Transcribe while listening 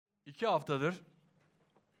2 haftadır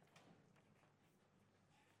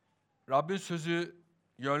Rabbin sözü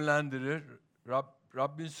yönlendirir,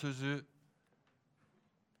 Rabbin sözü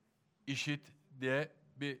işit diye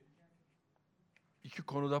iki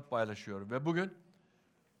konuda paylaşıyorum. Ve bugün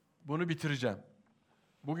bunu bitireceğim.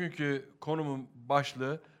 Bugünkü konumun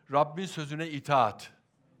başlığı Rabbin sözüne itaat.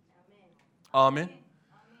 Amin.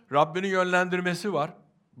 Rabbinin yönlendirmesi var.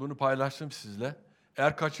 Bunu paylaştım sizle.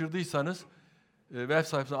 Eğer kaçırdıysanız web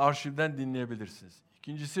sayfasından arşivden dinleyebilirsiniz.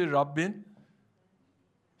 İkincisi Rabbin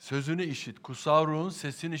sözünü işit. Kutsal ruhun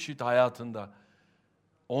sesini işit hayatında.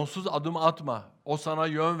 Onsuz adım atma. O sana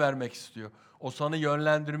yön vermek istiyor. O sana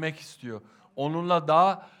yönlendirmek istiyor. Onunla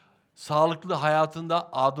daha sağlıklı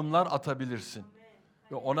hayatında adımlar atabilirsin.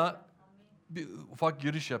 Ve ona bir ufak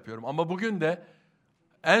giriş yapıyorum. Ama bugün de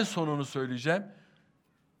en sonunu söyleyeceğim.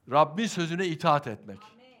 Rabbin sözüne itaat etmek.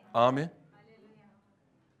 Amin.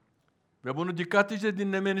 Ve bunu dikkatlice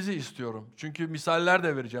dinlemenizi istiyorum. Çünkü misaller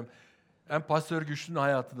de vereceğim. Hem Pastör Güçlü'nün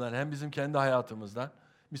hayatından hem bizim kendi hayatımızdan.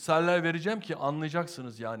 Misaller vereceğim ki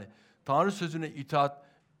anlayacaksınız yani. Tanrı sözüne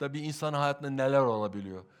itaatta bir insanın hayatında neler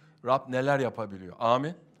olabiliyor. Rab neler yapabiliyor.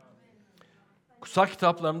 Amin. Kutsal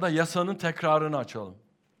kitaplarında yasanın tekrarını açalım.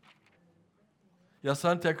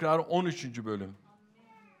 Yasanın tekrarı 13. bölüm.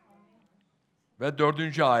 Ve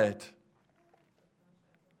 4. ayet.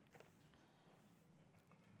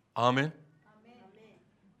 Amin.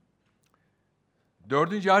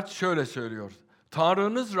 4. ayet şöyle söylüyor.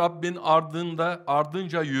 Tanrınız Rabbin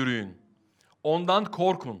ardınca yürüyün. Ondan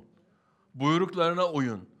korkun. Buyruklarına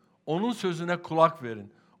uyun. Onun sözüne kulak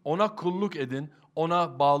verin. Ona kulluk edin.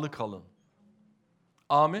 Ona bağlı kalın.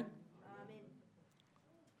 Amin.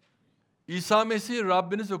 İsa Mesih'i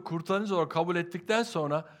Rabbiniz ve kurtarıcınız olarak kabul ettikten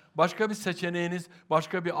sonra başka bir seçeneğiniz,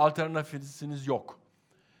 başka bir alternatifiniz yok.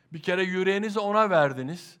 Bir kere yüreğinizi ona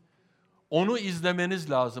verdiniz. Onu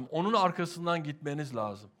izlemeniz lazım. Onun arkasından gitmeniz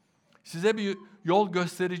lazım. Size bir yol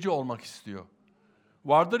gösterici olmak istiyor.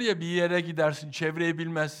 Vardır ya bir yere gidersin, çevreyi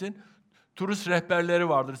bilmezsin. Turist rehberleri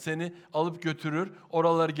vardır. Seni alıp götürür,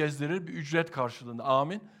 oraları gezdirir bir ücret karşılığında.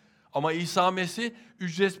 Amin. Ama İsa Mesih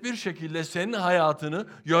ücretsiz bir şekilde senin hayatını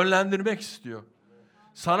yönlendirmek istiyor.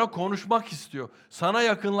 Sana konuşmak istiyor. Sana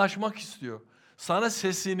yakınlaşmak istiyor. Sana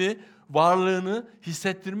sesini, varlığını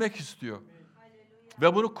hissettirmek istiyor.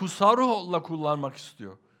 Ve bunu kutsal ruhla kullanmak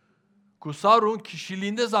istiyor. Kutsal ruhun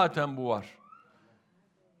kişiliğinde zaten bu var.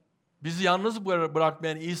 Bizi yalnız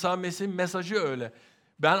bırakmayan İsa Mesih'in mesajı öyle.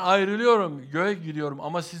 Ben ayrılıyorum, göğe gidiyorum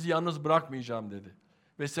ama sizi yalnız bırakmayacağım dedi.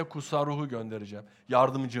 Ve size kutsal ruhu göndereceğim.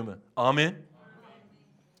 Yardımcımı. Amin.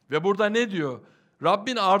 Ve burada ne diyor?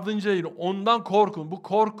 Rabbin ardınca ondan korkun. Bu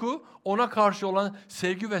korku ona karşı olan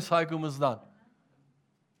sevgi ve saygımızdan.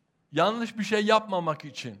 Yanlış bir şey yapmamak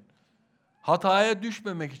için. Hataya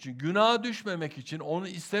düşmemek için, günaha düşmemek için, onun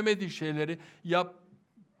istemediği şeyleri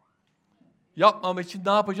yapmamak için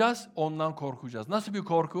ne yapacağız? Ondan korkacağız. Nasıl bir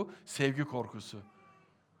korku? Sevgi korkusu.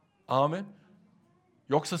 Amin.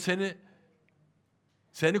 Yoksa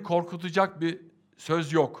seni korkutacak bir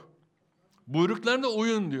söz yok. Buyruklarına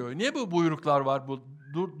uyun diyor. Niye bu buyruklar var?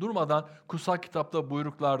 Durmadan kutsal kitapta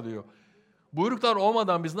buyruklar diyor. Buyruklar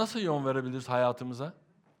olmadan biz nasıl yön verebiliriz hayatımıza?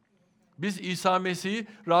 Biz İsa Mesih'i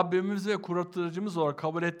Rabbimiz ve kurtarıcımız olarak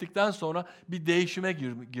kabul ettikten sonra bir değişime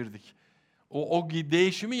girdik. O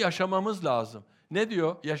değişimi yaşamamız lazım. Ne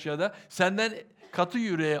diyor Yaşar'da? Senden katı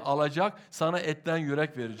yüreği alacak, sana etten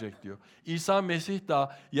yürek verecek diyor. İsa Mesih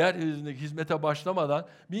daha yeryüzündeki hizmete başlamadan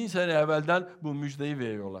 1000 sene evvelden bu müjdeyi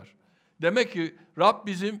veriyorlar. Demek ki Rab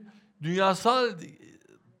bizim dünyasal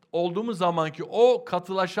olduğumuz zamanki o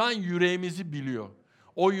katılaşan yüreğimizi biliyor.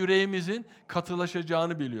 O yüreğimizin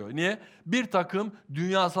katılaşacağını biliyor. Niye? Bir takım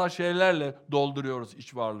dünyasal şeylerle dolduruyoruz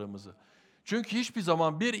iç varlığımızı. Çünkü hiçbir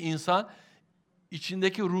zaman bir insan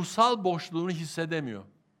içindeki ruhsal boşluğunu hissedemiyor.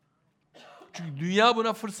 Çünkü dünya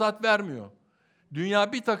buna fırsat vermiyor.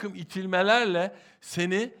 Dünya bir takım itilmelerle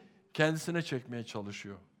seni kendisine çekmeye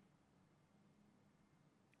çalışıyor.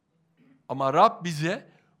 Ama Rab bize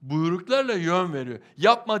buyruklarla yön veriyor.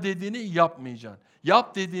 Yapma dediğini yapmayacaksın.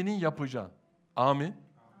 Yap dediğini yapacaksın. Amin.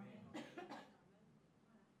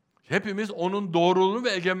 Hepimiz onun doğruluğu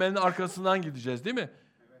ve egemenliğinin arkasından gideceğiz değil mi?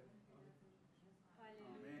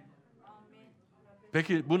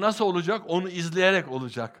 Peki bu nasıl olacak? Onu izleyerek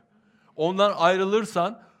olacak. Ondan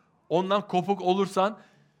ayrılırsan, ondan kopuk olursan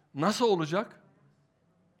nasıl olacak?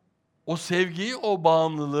 O sevgiyi, o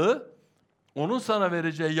bağımlılığı, onun sana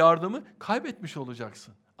vereceği yardımı kaybetmiş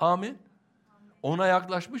olacaksın. Amin. Ona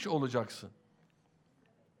yaklaşmış olacaksın.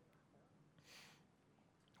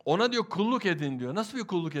 Ona diyor kulluk edin diyor. Nasıl bir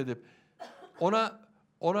kulluk edip?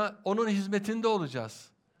 Onun hizmetinde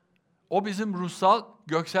olacağız. O bizim ruhsal,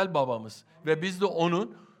 göksel babamız. Ve biz de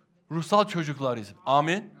onun ruhsal çocuklarıyız.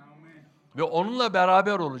 Amin. Ve onunla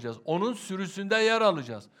beraber olacağız. Onun sürüsünde yer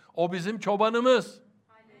alacağız. O bizim çobanımız.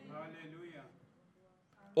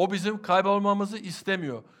 O bizim kaybolmamızı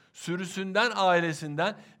istemiyor. Sürüsünden,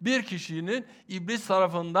 ailesinden bir kişinin iblis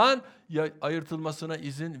tarafından ayırtılmasına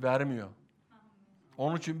izin vermiyor.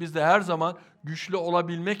 Onun için biz de her zaman güçlü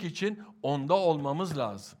olabilmek için onda olmamız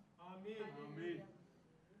lazım.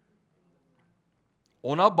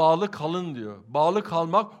 Ona bağlı kalın diyor. Bağlı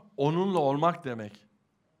kalmak onunla olmak demek.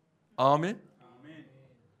 Amin.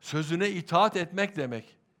 Sözüne itaat etmek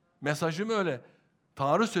demek. Mesajım öyle.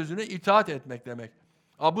 Tanrı sözüne itaat etmek demek.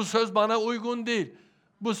 Bu söz bana uygun değil.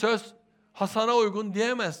 Bu söz Hasan'a uygun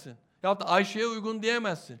diyemezsin. Ya da Ayşe'ye uygun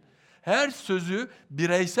diyemezsin. Her sözü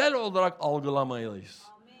bireysel olarak algılamalıyız.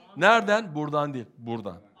 Nereden? Buradan değil,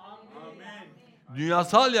 buradan.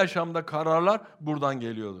 Dünyasal yaşamda kararlar buradan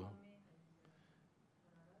geliyordu.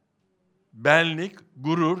 Benlik,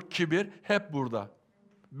 gurur, kibir hep burada.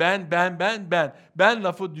 Ben. Ben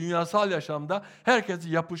lafı dünyasal yaşamda herkese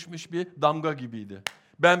yapışmış bir damga gibiydi.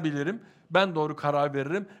 Ben bilirim, ben doğru karar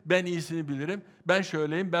veririm, ben iyisini bilirim, ben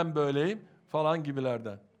şöyleyim, ben böyleyim falan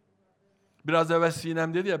gibilerden. Biraz evvel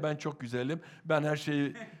Sinem dedi ya, ben çok güzelim, ben her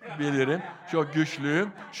şeyi bilirim, çok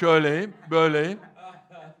güçlüyüm, şöyleyim, böyleyim.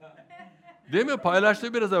 Değil mi?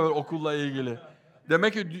 Paylaştı biraz evvel okulla ilgili.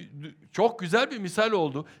 Demek ki çok güzel bir misal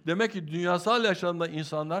oldu. Demek ki dünyasal yaşamda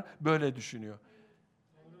insanlar böyle düşünüyor.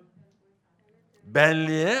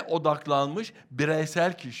 Benliğe odaklanmış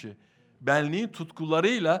bireysel kişi. Benliğin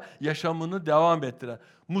tutkularıyla yaşamını devam ettiren.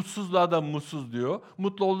 Mutsuzluğa da mutsuz diyor.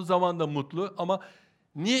 Mutlu olduğu zaman da mutlu. Ama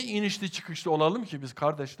niye inişli çıkışlı olalım ki biz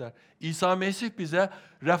kardeşler? İsa Mesih bize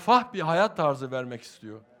refah bir hayat tarzı vermek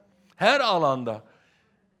istiyor. Her alanda.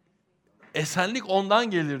 Esenlik ondan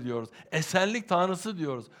gelir diyoruz. Esenlik Tanrısı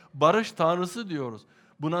diyoruz. Barış Tanrısı diyoruz.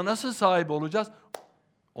 Buna nasıl sahip olacağız?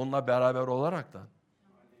 Onunla beraber olaraktan.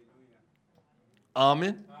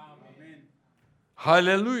 Amin.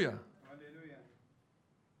 Haleluya.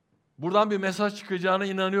 Buradan bir mesaj çıkacağına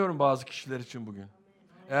inanıyorum bazı kişiler için bugün.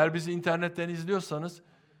 Eğer bizi internetten izliyorsanız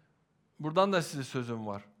buradan da size sözüm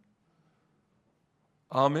var.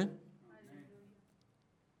 Amin.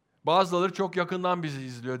 Bazıları çok yakından bizi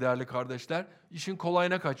izliyor değerli kardeşler. İşin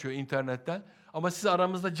kolayına kaçıyor internetten. Ama sizi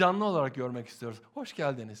aramızda canlı olarak görmek istiyoruz. Hoş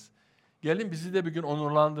geldiniz. Gelin bizi de bir gün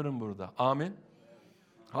onurlandırın burada. Amin.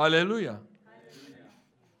 Haleluya.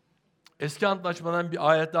 Eski Antlaşmadan bir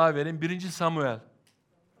ayet daha vereyim. 1. Samuel.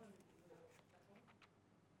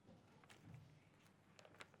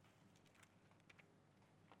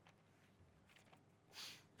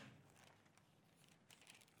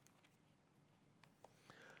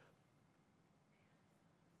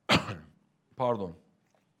 Pardon.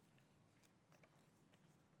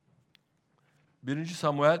 1.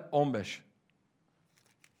 Samuel 15.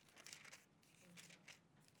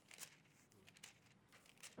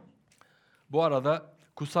 Bu arada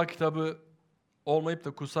kutsal kitabı olmayıp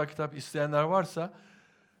da kutsal kitap isteyenler varsa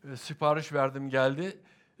sipariş verdim geldi.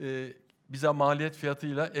 Bize maliyet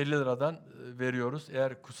fiyatıyla 50 liradan veriyoruz.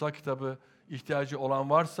 Eğer kutsal kitabı ihtiyacı olan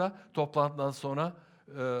varsa toplantıdan sonra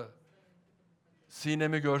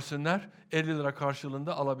sinemi görsünler, 50 lira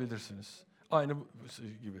karşılığında alabilirsiniz. Aynı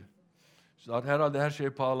gibi. Zaten herhalde her şey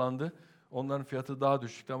pahalandı. Onların fiyatı daha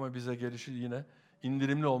düşüktü ama bize gelişi yine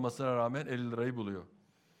indirimli olmasına rağmen 50 lirayı buluyor.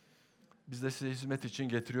 Biz de size hizmet için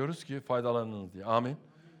getiriyoruz ki faydalanın diye. Amin.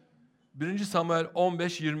 1. Samuel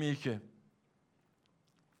 15-22.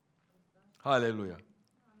 Haleluya.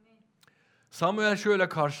 Samuel şöyle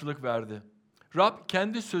karşılık verdi. Rab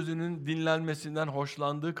kendi sözünün dinlenmesinden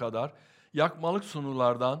hoşlandığı kadar yakmalık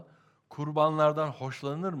sunulardan, kurbanlardan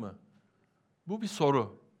hoşlanır mı? Bu bir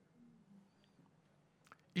soru.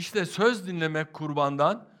 İşte söz dinlemek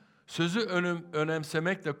kurbandan, sözü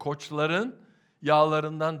önemsemek de koçların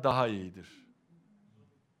yağlarından daha iyidir.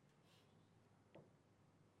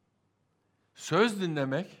 Söz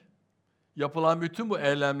dinlemek, yapılan bütün bu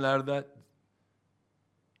eylemlerde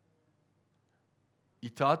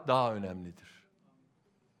itaat daha önemlidir.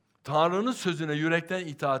 Tanrı'nın sözüne yürekten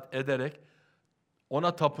itaat ederek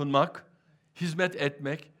ona tapınmak, hizmet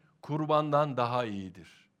etmek kurbandan daha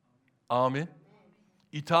iyidir. Amin.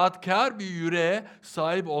 İtaatkar bir yüreğe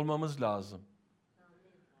sahip olmamız lazım.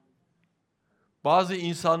 Bazı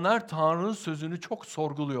insanlar Tanrı'nın sözünü çok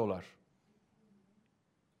sorguluyorlar.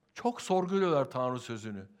 Çok sorguluyorlar Tanrı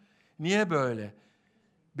sözünü. Niye böyle?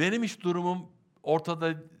 Benim iş durumum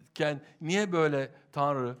ortadayken niye böyle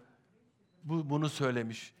Tanrı bunu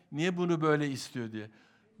söylemiş? Niye bunu böyle istiyor diye.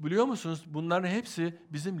 Biliyor musunuz? Bunların hepsi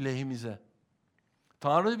bizim lehimize.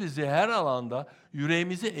 Tanrı bizi her alanda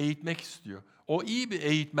yüreğimizi eğitmek istiyor. O iyi bir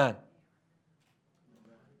eğitmen.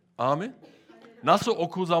 Amin. Nasıl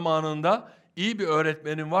okul zamanında iyi bir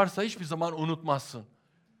öğretmenin varsa hiçbir zaman unutmazsın.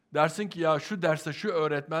 Dersin ki ya şu derste şu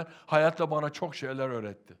öğretmen hayatta bana çok şeyler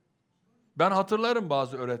öğretti. Ben hatırlarım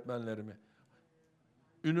bazı öğretmenlerimi.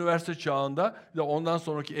 Üniversite çağında ve ondan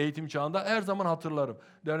sonraki eğitim çağında her zaman hatırlarım.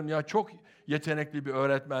 Derim ya çok yetenekli bir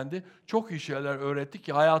öğretmendi. Çok iyi şeyler öğretti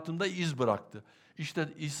ki hayatımda iz bıraktı. İşte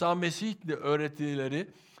İsa Mesih'le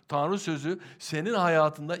öğretileri, Tanrı sözü senin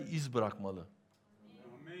hayatında iz bırakmalı.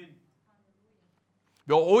 Amin.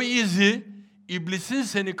 Ve o izi iblisin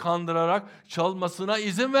seni kandırarak çalmasına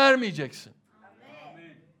izin vermeyeceksin.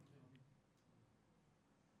 Amin.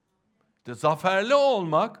 İşte zaferli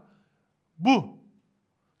olmak bu.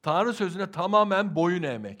 Tanrı sözüne tamamen boyun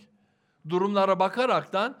eğmek. Durumlara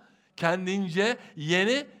bakaraktan kendince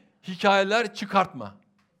yeni hikayeler çıkartma.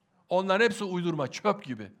 Onların hepsi uydurma, çöp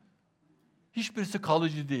gibi. Hiçbirisi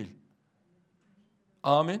kalıcı değil.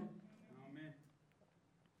 Amin. Amin.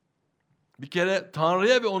 Bir kere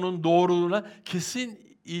Tanrı'ya ve onun doğruluğuna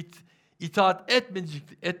kesin itaat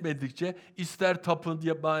etmedikçe ister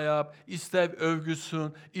tapınma yap, ister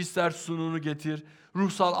övgüsün, ister sununu getir,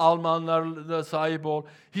 ruhsal armağanlarına sahip ol,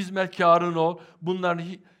 hizmetkarın ol. Bunların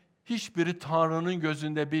hiçbiri Tanrı'nın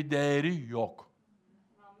gözünde bir değeri yok.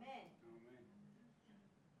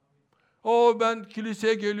 Ben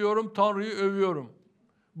kiliseye geliyorum, Tanrı'yı övüyorum.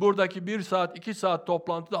 Buradaki 1 saat, 2 saat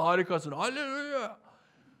toplantıda harikasın. Halleluya!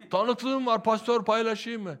 Tanıklığım var, pastör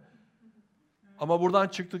paylaşayım mı? Ama buradan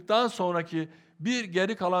çıktıktan sonraki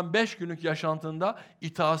geri kalan 5 günlük yaşantında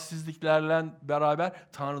itaatsizliklerle beraber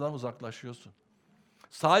Tanrı'dan uzaklaşıyorsun.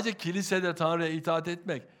 Sadece kilisede Tanrı'ya itaat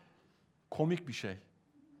etmek komik bir şey.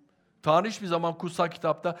 Tanrı hiçbir zaman kutsal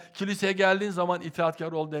kitapta kiliseye geldiğin zaman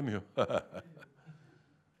itaatkar ol demiyor.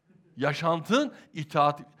 Yaşantın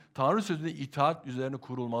itaat, Tanrı sözünde itaat üzerine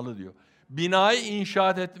kurulmalı diyor. Binayı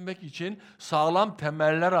inşaat etmek için sağlam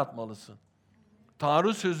temeller atmalısın.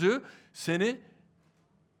 Tanrı sözü seni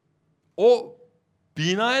o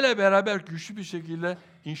bina ile beraber güçlü bir şekilde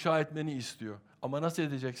inşa etmeni istiyor. Ama nasıl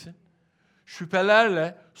edeceksin?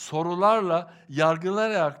 Şüphelerle, sorularla,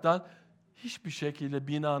 yargılayaraktan hiçbir şekilde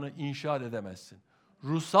binanı inşaat edemezsin.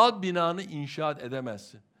 Ruhsal binanı inşaat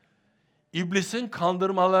edemezsin. İblisin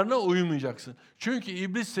kandırmalarına uymayacaksın. Çünkü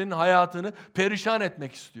iblis senin hayatını perişan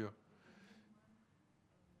etmek istiyor.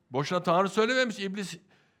 Boşuna Tanrı söylememiş, iblis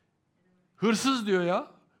hırsız diyor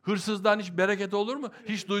ya. Hırsızdan hiç bereket olur mu?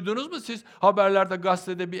 Hiç duydunuz mu siz? Haberlerde,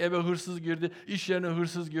 gazetede bir eve hırsız girdi, iş yerine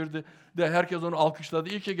hırsız girdi de herkes onu alkışladı.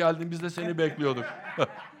 İyi ki geldin, biz de seni bekliyorduk.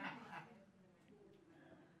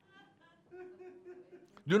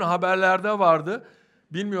 Dün haberlerde vardı,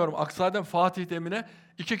 bilmiyorum Aksaray'dan Fatih Demir'e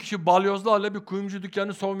 2 kişi balyozlarla bir kuyumcu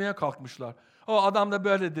dükkanını soymaya kalkmışlar. O adam da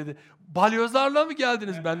böyle dedi, balyozlarla mı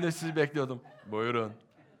geldiniz? Ben de sizi bekliyordum. Buyurun.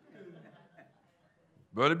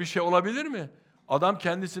 Böyle bir şey olabilir mi? Adam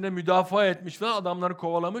kendisine müdafaa etmiş falan, adamları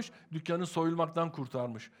kovalamış, dükkanı soyulmaktan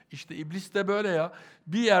kurtarmış. İşte iblis de böyle ya.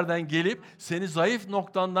 Bir yerden gelip seni zayıf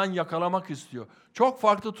noktandan yakalamak istiyor. Çok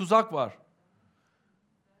farklı tuzak var.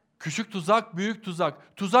 Küçük tuzak, büyük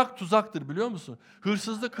tuzak. Tuzak tuzaktır biliyor musun?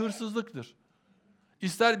 Hırsızlık hırsızlıktır.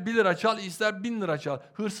 İster 1 lira çal, ister 1000 lira çal.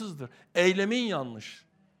 Hırsızdır. Eylemin yanlış.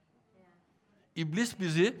 İblis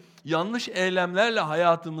bizi yanlış eylemlerle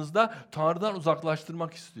hayatımızda Tanrı'dan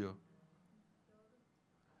uzaklaştırmak istiyor.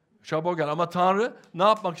 Çabuk gel. Ama Tanrı ne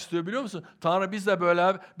yapmak istiyor biliyor musun? Tanrı bizle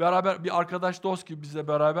böyle beraber bir arkadaş dost gibi bizle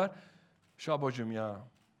beraber. Şabocum ya,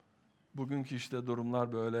 bugünkü işte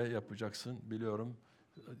durumlar böyle yapacaksın biliyorum.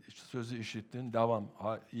 Sözü işittin, devam.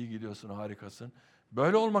 İyi gidiyorsun, harikasın.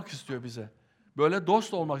 Böyle olmak istiyor bize. Böyle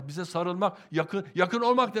dost olmak, bize sarılmak, yakın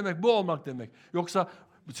olmak demek, bu olmak demek. Yoksa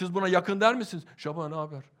siz buna yakın der misiniz? Şaba ne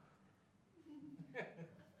haber?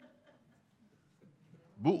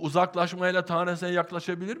 Bu uzaklaşmayla Tanrı'ya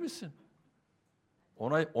yaklaşabilir misin?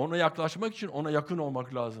 Ona yaklaşmak için ona yakın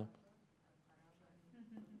olmak lazım.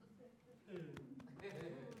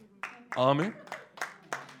 Amin.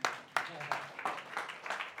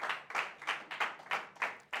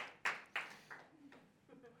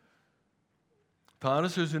 Tanrı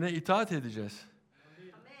sözüne itaat edeceğiz.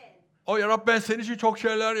 O ya Rab, ben senin için çok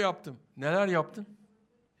şeyler yaptım. Neler yaptın?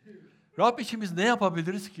 Rab, içimiz ne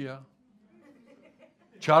yapabiliriz ki ya?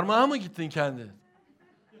 Çarmıha mı gittin kendi?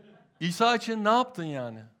 İsa için ne yaptın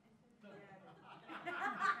yani?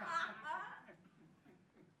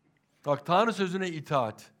 Bak, Tanrı sözüne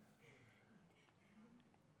itaat.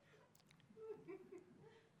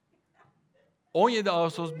 ...17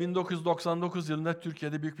 Ağustos 1999 yılında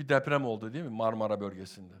Türkiye'de büyük bir deprem oldu değil mi? Marmara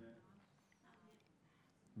bölgesinde.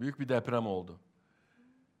 Büyük bir deprem oldu.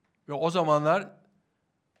 Ve o zamanlar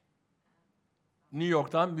New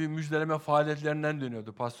York'tan bir müjdeleme faaliyetlerinden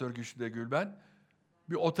dönüyordu Pastör Güçlü Gülben.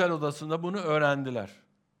 Bir otel odasında bunu öğrendiler.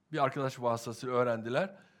 Bir arkadaş vasıtasıyla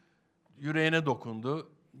öğrendiler. Yüreğine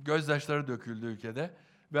dokundu. Gözyaşları döküldü ülkede.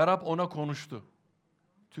 Ve Rab ona konuştu.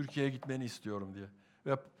 Türkiye'ye gitmeni istiyorum diye.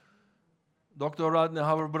 Ve Dr. Rodney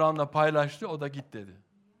Howard-Browne'la paylaştı. O da git dedi.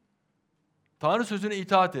 Tanrı sözüne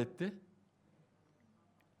itaat etti.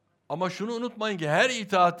 Ama şunu unutmayın ki her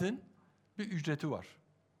itaatin bir ücreti var.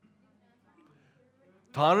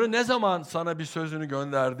 Tanrı ne zaman sana bir sözünü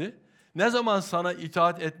gönderdi, ne zaman sana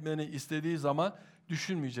itaat etmeni istediği zaman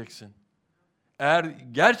düşünmeyeceksin. Eğer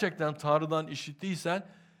gerçekten Tanrı'dan işittiysen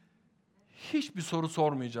hiçbir soru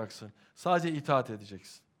sormayacaksın. Sadece itaat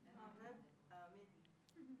edeceksin.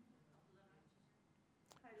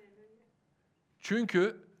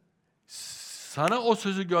 Çünkü sana o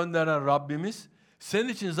sözü gönderen Rabbimiz senin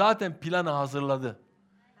için zaten planı hazırladı.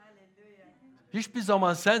 Hiçbir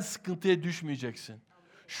zaman sen sıkıntıya düşmeyeceksin.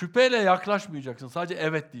 Şüpheyle yaklaşmayacaksın. Sadece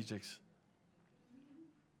evet diyeceksin.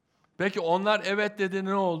 Peki onlar evet dedi,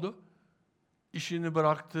 ne oldu? İşini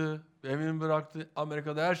bıraktı, evini bıraktı,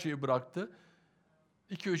 Amerika'da her şeyi bıraktı.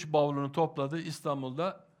 2-3 bavulunu topladı,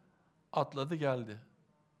 İstanbul'da atladı geldi.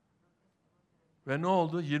 Ve ne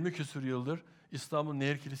oldu? 20 küsur yıldır İstanbul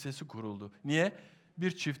Nehir Kilisesi kuruldu. Niye?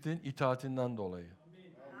 Bir çiftin itaatinden dolayı.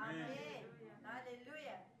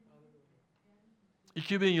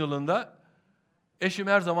 2000 yılında eşim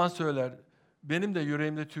her zaman söyler, benim de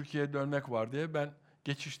yüreğimde Türkiye'ye dönmek var diye ben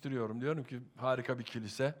geçiştiriyorum. Diyorum ki harika bir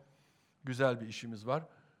kilise, güzel bir işimiz var.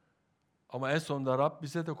 Ama en sonunda Rab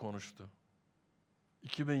bize de konuştu.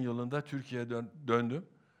 2000 yılında Türkiye'ye döndüm.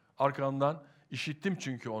 Arkamdan işittim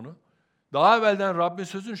çünkü onu. Daha evvelden Rabbin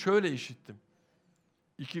sözünü şöyle işittim.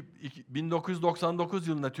 1999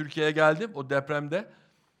 yılında Türkiye'ye geldim, o depremde.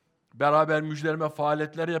 Beraber müjdeleme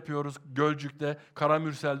faaliyetler yapıyoruz. Gölcük'te,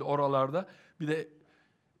 Karamürsel'de, oralarda. Bir de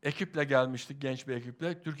ekiple gelmiştik, genç bir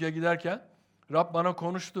ekiple. Türkiye'ye giderken Rab bana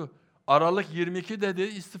konuştu. Aralık 22 dedi,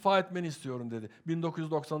 istifa etmeni istiyorum dedi.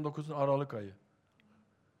 1999'un Aralık ayı.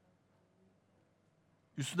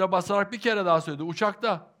 Üstüne basarak bir kere daha söyledi.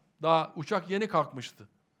 Uçakta. Daha uçak yeni kalkmıştı.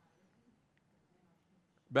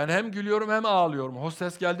 Ben hem gülüyorum hem ağlıyorum.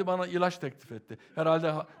 Hostes geldi bana ilaç teklif etti.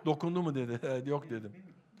 Herhalde dokundu mu dedi. Yok dedim.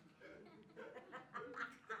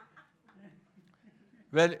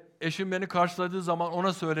 Ve eşim beni karşıladığı zaman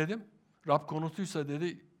ona söyledim. Rab konuştuysa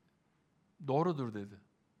dedi, doğrudur dedi.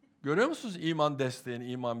 Görüyor musunuz iman desteğini,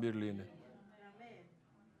 iman birliğini?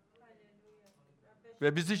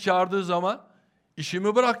 Ve bizi çağırdığı zaman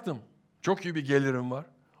işimi bıraktım. Çok iyi bir gelirim var.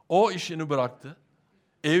 O işini bıraktı.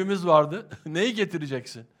 Evimiz vardı. Neyi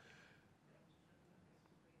getireceksin?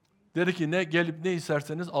 Dedi ki gelip ne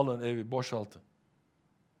isterseniz alın, evi boşaltın.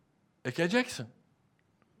 Ekeceksin.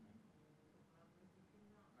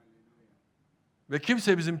 Ve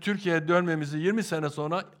kimse bizim Türkiye'ye dönmemizi 20 sene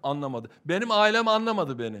sonra anlamadı. Benim ailem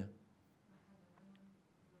anlamadı beni.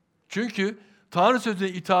 Çünkü Tanrı sözüne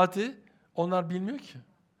itaati onlar bilmiyor ki.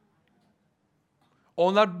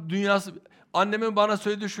 Onlar dünyası... Annemin bana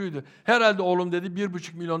söylediği şuydu. Herhalde oğlum dedi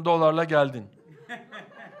 1,5 milyon dolarla geldin.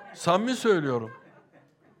 Samimi söylüyorum.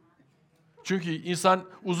 Çünkü insan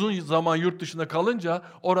uzun zaman yurt dışında kalınca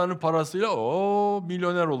oranın parasıyla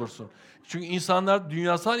milyoner olursun. Çünkü insanlar,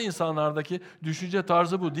 dünyasal insanlardaki düşünce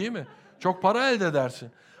tarzı bu değil mi? Çok para elde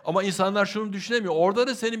edersin. Ama insanlar şunu düşünemiyor. Orada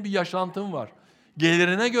da senin bir yaşantın var.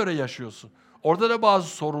 Gelirine göre yaşıyorsun. Orada da bazı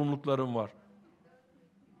sorumlulukların var.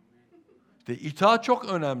 İşte itaat çok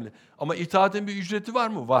önemli. Ama itaatin bir ücreti var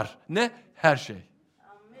mı? Var. Ne? Her şey.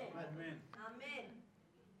 Amin.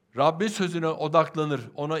 Rabbin sözüne odaklanır,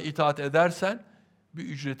 ona itaat edersen bir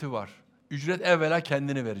ücreti var. Ücret evvela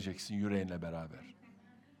kendini vereceksin yüreğinle beraber.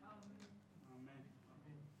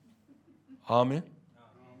 Amin.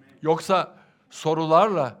 Yoksa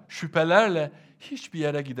sorularla, şüphelerle hiçbir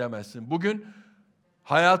yere gidemezsin. Bugün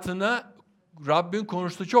hayatına Rabbin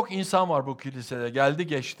konuştuğu çok insan var bu kilisede. Geldi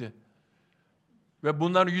geçti. Ve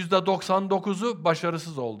bunların %99'u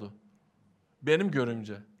başarısız oldu. Benim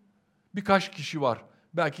görümce. Birkaç kişi var.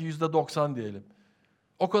 Belki %90 diyelim.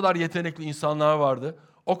 O kadar yetenekli insanlar vardı.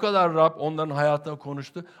 O kadar Rab onların hayatına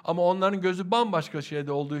konuştu. Ama onların gözü bambaşka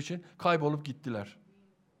şeyde olduğu için kaybolup gittiler.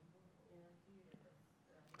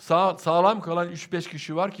 Sağlam kalan 3-5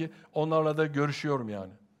 kişi var ki onlarla da görüşüyorum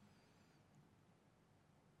yani.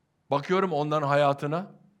 Bakıyorum onların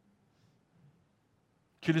hayatına.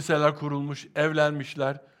 Kiliseler kurulmuş,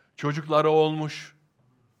 evlenmişler, çocukları olmuş.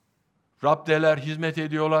 Rab'deler, hizmet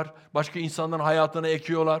ediyorlar. Başka insanların hayatına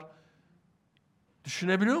ekiyorlar.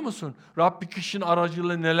 Düşünebiliyor musun? Rab bir kişinin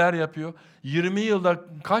aracılığıyla neler yapıyor? 20 yılda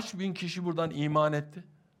kaç bin kişi buradan iman etti?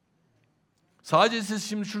 Sadece siz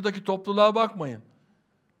şimdi şuradaki topluluğa bakmayın.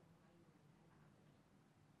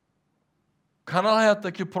 Kanal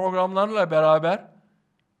Hayat'taki programlarla beraber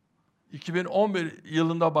 2011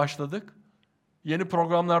 yılında başladık. Yeni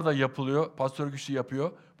programlar da yapılıyor. Pastör Güçlü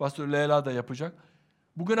yapıyor. Pastör Leyla da yapacak.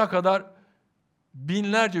 Bugüne kadar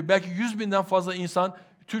binlerce, belki 100.000'den fazla insan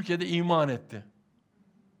Türkiye'de iman etti.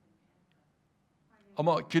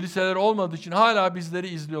 Ama kiliseler olmadığı için hala bizleri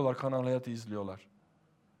izliyorlar, Kanal Hayat'ı izliyorlar.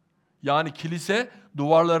 Yani kilise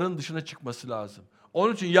duvarların dışına çıkması lazım.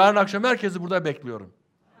 Onun için yarın akşam herkesi burada bekliyorum.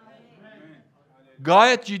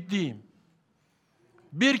 Gayet ciddiyim.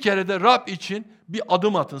 Bir kere de Rab için bir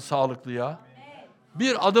adım atın sağlıklıya.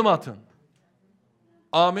 Bir adım atın.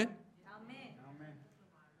 Amin.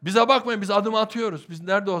 Bize bakmayın, biz adım atıyoruz. Biz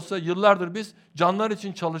nerede olsa yıllardır biz canlar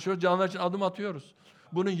için çalışıyoruz, canlar için adım atıyoruz.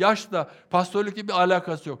 Bunun yaşla, pastörlükle bir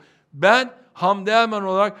alakası yok. Ben Hamdi Erman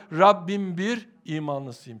olarak Rab'bin bir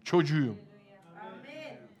imanlısıyım, çocuğuyum.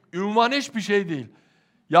 Ünvan hiçbir şey değil.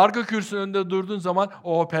 Yargı kürsünün önünde durduğun zaman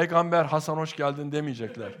o peygamber Hasan hoş geldin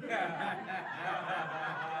demeyecekler.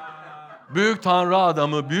 Büyük Tanrı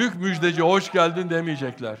adamı, büyük müjdeci hoş geldin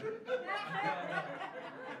demeyecekler.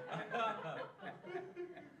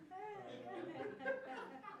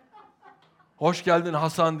 Hoş geldin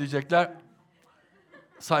Hasan diyecekler.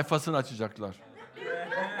 Sayfasını açacaklar.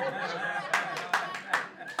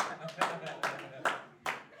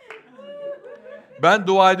 Ben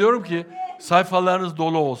dua ediyorum ki sayfalarınız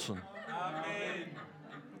dolu olsun.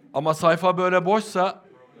 Ama sayfa böyle boşsa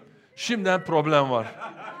şimdiden problem var.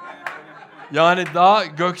 Yani daha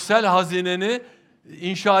göksel hazineni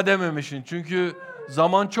inşa edememişsin. Çünkü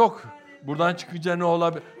zaman çok. Buradan çıkınca ne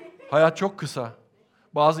olabilir? Hayat çok kısa.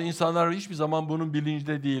 Bazı insanlar hiçbir zaman bunun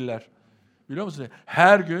bilincinde değiller. Biliyor musun?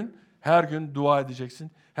 Her gün dua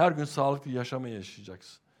edeceksin. Her gün sağlıklı yaşamı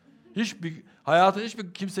yaşayacaksın. Hayatın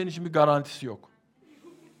hiçbir kimsenin için bir garantisi yok.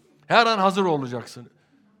 Her an hazır olacaksın.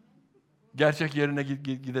 Gerçek yerine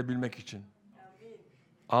gidebilmek için.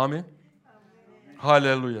 Amin.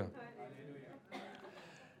 Haleluya.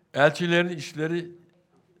 Elçilerin işleri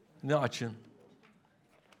ne açın?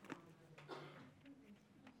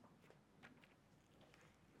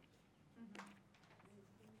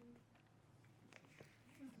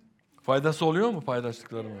 Faydası oluyor mu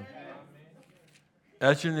paylaştıklarımın?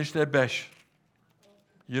 Elçinin işleri 5.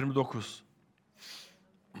 29.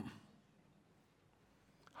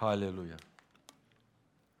 Haleluya.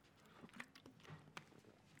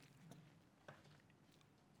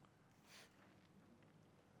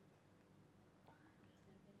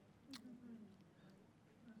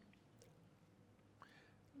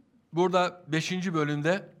 Burada 5.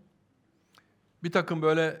 bölümde bir takım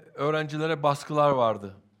böyle öğrencilere baskılar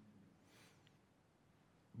vardı.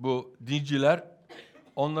 Bu dinciler,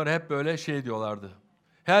 onları hep böyle şey diyorlardı.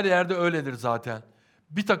 Her yerde öyledir zaten.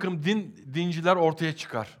 Bir takım dinciler ortaya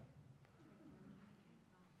çıkar.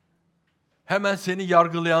 Hemen seni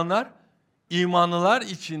yargılayanlar, imanlılar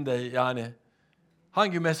içinde yani.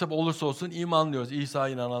 Hangi mezhep olursa olsun imanlıyoruz,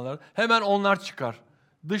 İsa'ya inananlar. Hemen onlar çıkar.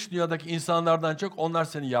 Dış dünyadaki insanlardan çok onlar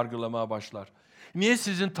seni yargılamaya başlar. Niye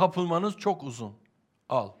sizin tapınmanız çok uzun?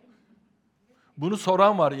 Al. Bunu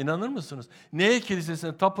soran var, inanır mısınız? Neye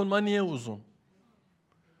kilisesine tapınma niye uzun?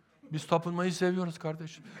 Biz tapınmayı seviyoruz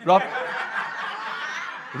kardeşim.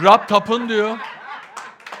 Rab tapın diyor.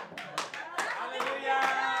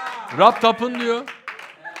 Rab tapın diyor.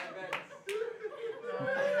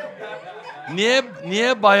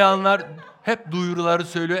 Niye bayanlar hep duyuruları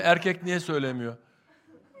söylüyor, erkek niye söylemiyor?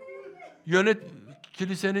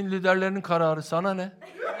 Kilisenin liderlerinin kararı, sana ne?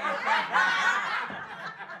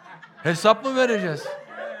 Hesap mı vereceğiz?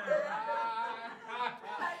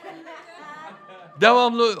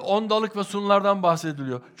 Devamlı ondalık ve sunulardan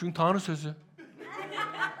bahsediliyor. Çünkü Tanrı sözü.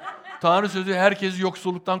 Tanrı sözü herkesi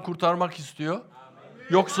yoksulluktan kurtarmak istiyor.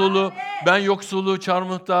 Ben yoksulluğu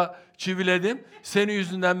çarmıhta çiviledim. Senin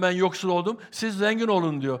yüzünden ben yoksul oldum. Siz zengin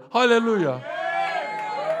olun diyor. Haleluya.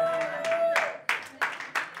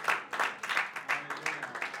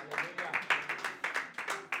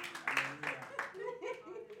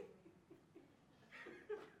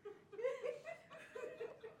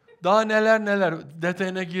 Daha neler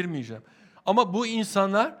detayına girmeyeceğim. Ama bu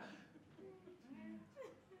insanlar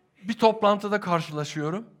bir toplantıda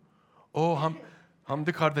karşılaşıyorum.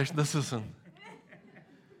 Hamdi kardeş nasılsın?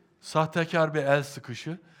 Sahtekar bir el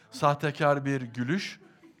sıkışı, sahtekar bir gülüş.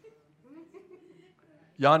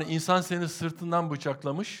 Yani insan seni sırtından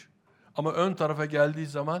bıçaklamış ama ön tarafa geldiği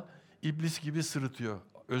zaman iblis gibi sırıtıyor.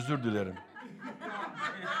 Özür dilerim.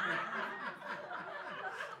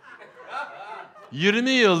 20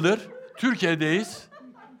 yıldır Türkiye'deyiz.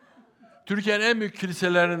 Türkiye'nin en büyük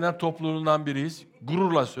kiliselerinden, topluluğundan biriyiz.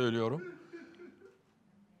 Gururla söylüyorum.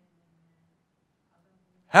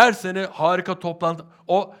 Her sene harika toplantı.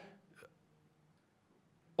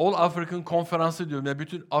 All African konferansı diyorum. Yani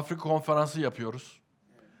bütün Afrika konferansı yapıyoruz.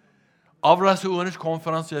 Avrasya Uyanış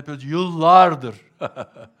konferansı yapıyoruz. Yıllardır.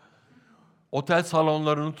 Otel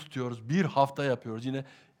salonlarını tutuyoruz. Bir hafta yapıyoruz.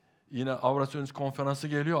 Yine Avrasya Uyanış konferansı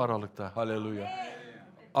geliyor Aralık'ta. Haleluya.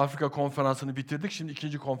 Afrika konferansını bitirdik. Şimdi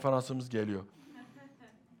ikinci konferansımız geliyor.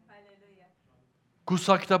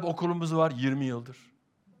 Kutsal kitap okulumuz var 20 yıldır.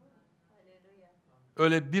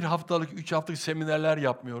 Öyle bir haftalık, 3 haftalık seminerler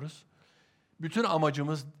yapmıyoruz. Bütün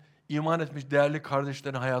amacımız iman etmiş değerli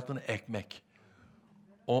kardeşlerin hayatını ekmek.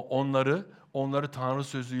 Onları Tanrı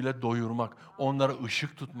sözüyle doyurmak, onlara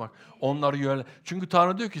ışık tutmak, onları Çünkü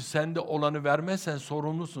Tanrı diyor ki sende olanı vermezsen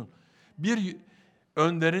sorumlusun. Bir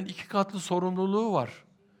önderin 2 katlı sorumluluğu var.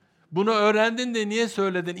 Bunu öğrendin de niye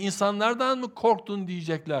söyledin? İnsanlardan mı korktun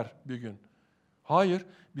diyecekler bir gün. Hayır,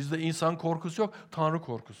 bizde insan korkusu yok, Tanrı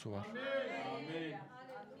korkusu var. Amin.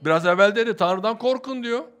 Biraz evvel dedi, Tanrı'dan korkun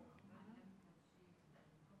diyor.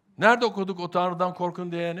 Nerede okuduk o Tanrı'dan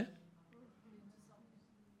korkun diyeni?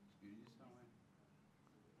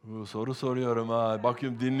 Soru soruyorum ha.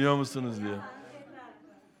 Bakayım dinliyor musunuz diye.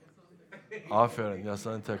 Aferin,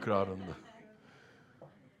 yasanın tekrarında.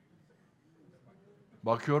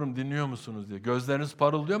 Bakıyorum dinliyor musunuz diye. Gözleriniz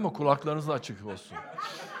parıldıyor ama kulaklarınız açık olsun.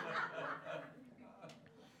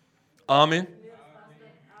 Amin.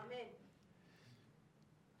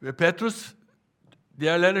 Ve Petrus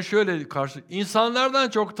diğerlerine şöyle karşı, insanlardan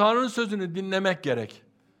çok Tanrı'nın sözünü dinlemek gerek.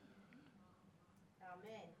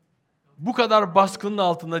 Bu kadar baskının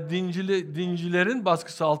altında, dincilerin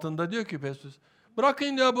baskısı altında diyor ki Petrus,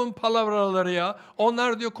 bırakın diyor bu palavraları ya.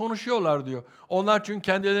 Onlar diyor konuşuyorlar diyor. Onlar çünkü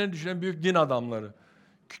kendilerini düşünen büyük din adamları.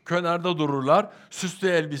 Kenarda dururlar, süslü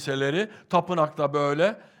elbiseleri, tapınakta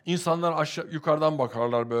böyle. İnsanlar yukarıdan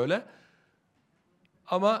bakarlar böyle.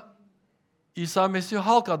 Ama İsa Mesih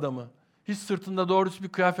halk adamı. Hiç sırtında doğrusu bir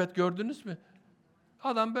kıyafet gördünüz mü?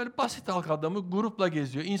 Adam böyle basit halk adamı, grupla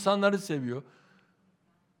geziyor, insanları seviyor.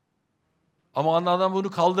 Ama onlardan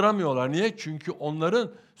bunu kaldıramıyorlar. Niye? Çünkü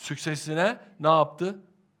onların süksesine ne yaptı?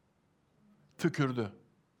 Tükürdü.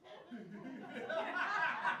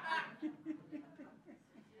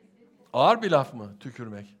 Ağır bir laf mı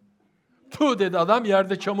tükürmek? Tu dedi adam,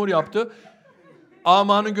 yerde çamur yaptı.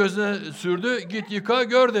 Amanın gözüne sürdü, git yıka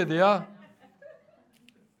gör dedi ya.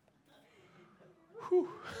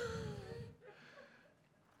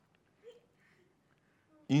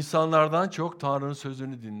 İnsanlardan çok Tanrı'nın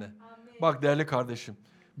sözünü dinle. Amin. Bak değerli kardeşim,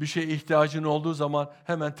 bir şeye ihtiyacın olduğu zaman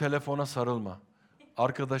hemen telefona sarılma.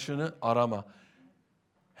 Arkadaşını arama.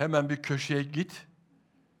 Hemen bir köşeye git,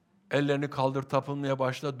 ellerini kaldır, tapınmaya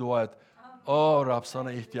başla, dua et. O Rab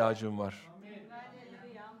sana ihtiyacım var. Amin.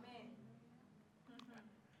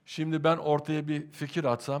 Şimdi ben ortaya bir fikir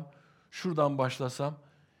atsam, şuradan başlasam,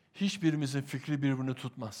 hiçbirimizin fikri birbirini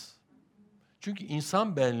tutmaz. Çünkü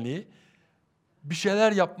insan benliği bir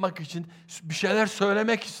şeyler yapmak için bir şeyler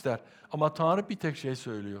söylemek ister. Ama Tanrı bir tek şey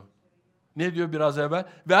söylüyor. Ne diyor biraz evvel?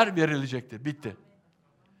 Ver verilecektir. Bitti.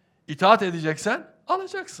 İtaat edeceksen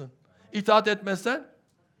alacaksın. İtaat etmezsen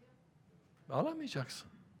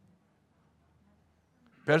alamayacaksın.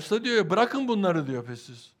 Petrus diyor bırakın bunları diyor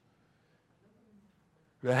Petrus.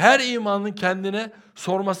 Ve her imanın kendine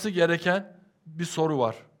sorması gereken bir soru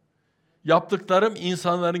var. Yaptıklarım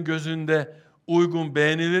insanların gözünde uygun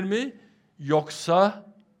beğenilir mi? Yoksa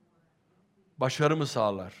başarı mı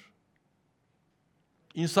sağlar?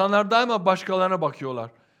 İnsanlar daima başkalarına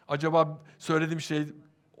bakıyorlar. Acaba söylediğim şey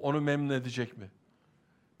onu memnun edecek mi?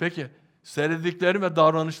 Peki, söylediklerin ve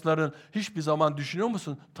davranışların hiçbir zaman düşünüyor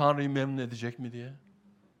musun Tanrı'yı memnun edecek mi diye?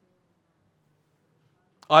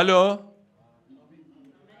 Alo?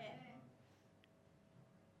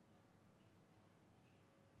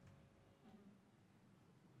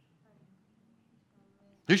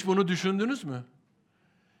 Hiç bunu düşündünüz mü?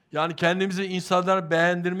 Yani kendimizi insanlara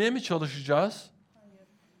beğendirmeye mi çalışacağız?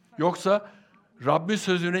 Yoksa Rab'bin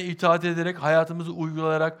sözüne itaat ederek, hayatımızı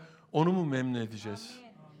uygulayarak onu mu memnun edeceğiz?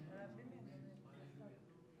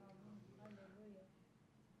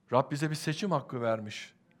 Rab bize bir seçim hakkı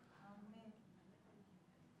vermiş.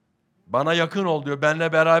 Bana yakın ol diyor,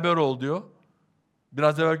 benimle beraber ol diyor.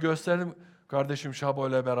 Biraz evvel gösterdim kardeşim Şabo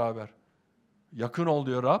ile beraber. Yakın ol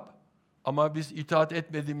diyor Rab. Ama biz itaat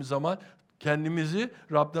etmediğimiz zaman kendimizi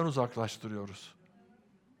Rab'den uzaklaştırıyoruz.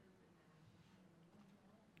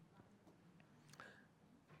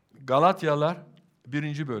 Galatyalar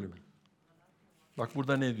 1. bölüm. Bak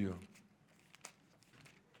burada ne diyor?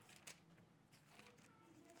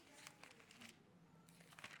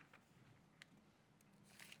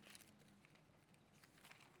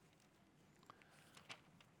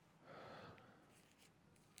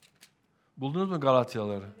 Buldunuz mu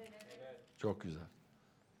Galatyaları? Çok güzel.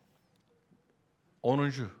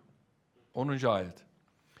 10. ayet.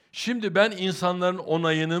 Şimdi ben insanların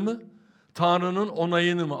onayını mı, Tanrı'nın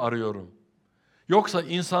onayını mı arıyorum? Yoksa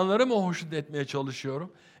insanları mı hoşnut etmeye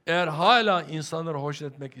çalışıyorum? Eğer hala insanları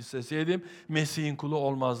hoşnut etmek isteseydim, Mesih'in kulu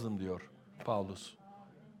olmazdım diyor Pavlus.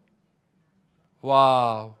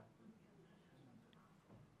 Wow!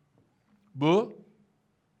 Bu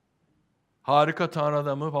harika Tanrı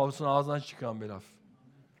adamı Pavlus'un ağzından çıkan bir laf.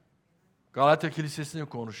 Galatya Kilisesi'ne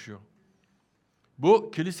konuşuyor.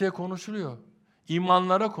 Bu kiliseye konuşuluyor.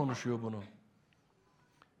 İmanlara konuşuyor bunu.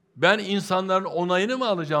 Ben insanların onayını mı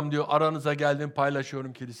alacağım diyor, aranıza geldim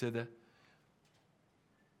paylaşıyorum kilisede.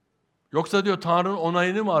 Yoksa diyor Tanrı'nın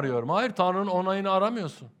onayını mı arıyorum? Hayır, Tanrı'nın onayını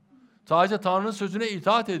aramıyorsun. Sadece Tanrı'nın sözüne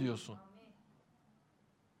itaat ediyorsun.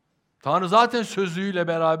 Tanrı zaten sözüyle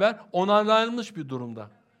beraber onaylanmış bir durumda.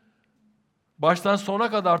 Baştan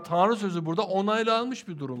sona kadar Tanrı sözü burada onaylanmış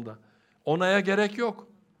bir durumda. Onaya gerek yok.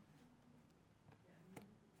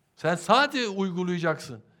 Sen sadece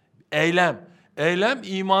uygulayacaksın. Eylem. Eylem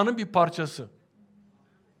imanın bir parçası.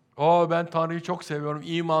 Ben Tanrı'yı çok seviyorum,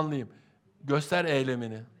 imanlıyım. Göster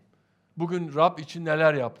eylemini. Bugün Rab için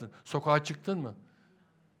neler yaptın? Sokağa çıktın mı?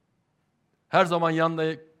 Her zaman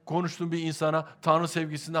yanında konuştuğun bir insana Tanrı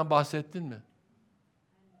sevgisinden bahsettin mi?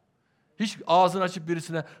 Hiç ağzını açıp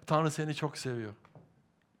birisine Tanrı seni çok seviyor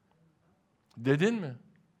dedin mi?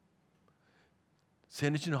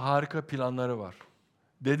 Senin için harika planları var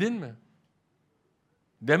dedin mi?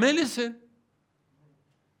 Demelisin.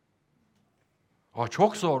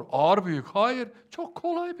 Çok zor, ağır büyük. Hayır, çok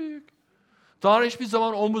kolay büyük. Tanrı hiçbir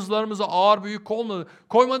zaman omuzlarımıza ağır büyük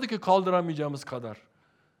koymadı ki kaldıramayacağımız kadar.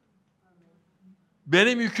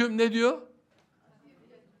 Benim yüküm ne diyor?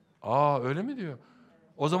 Öyle mi diyor?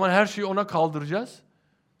 O zaman her şeyi ona kaldıracağız.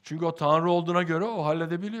 Çünkü o Tanrı olduğuna göre o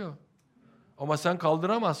halledebiliyor. Ama sen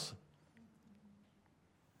kaldıramazsın.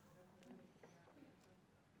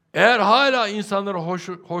 Eğer hala insanları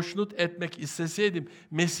hoşnut etmek isteseydim,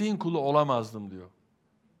 Mesih'in kulu olamazdım diyor.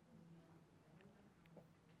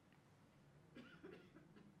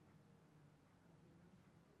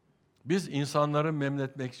 Biz insanları memnun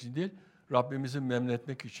etmek için değil, Rabbimizi memnun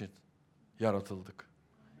etmek için yaratıldık.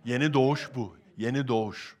 Yeni doğuş bu. Yeni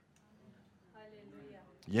doğuş.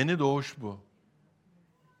 Yeni doğuş bu.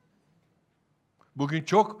 Bugün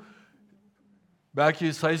çok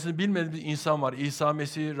belki sayısını bilmediğimiz insan var. İsa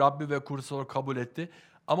Mesih'i Rabbi ve kurucusu olarak kabul etti.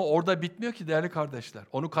 Ama orada bitmiyor ki değerli kardeşler.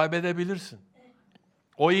 Onu kaybedebilirsin.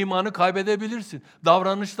 O imanı kaybedebilirsin.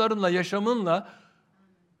 Davranışlarınla, yaşamınla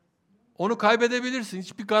onu kaybedebilirsin.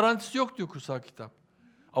 Hiçbir garantisi yok diyor kutsal kitap.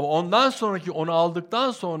 Ama ondan sonraki, onu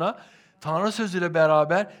aldıktan sonra Tanrı sözüyle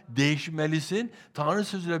beraber değişmelisin. Tanrı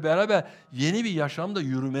sözüyle beraber yeni bir yaşamda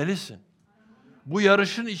yürümelisin. Bu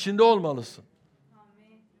yarışın içinde olmalısın.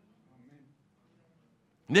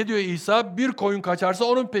 Ne diyor İsa? Bir koyun kaçarsa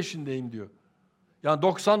onun peşindeyim diyor. Yani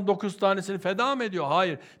 99 tanesini feda mı ediyor?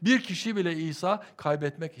 Hayır. Bir kişi bile İsa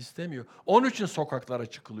kaybetmek istemiyor. Onun için sokaklara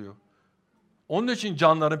çıkılıyor. Onun için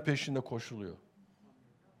canların peşinde koşuluyor.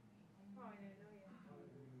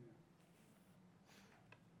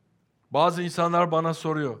 Bazı insanlar bana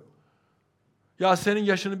soruyor. Ya senin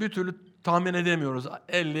yaşını bir türlü tahmin edemiyoruz.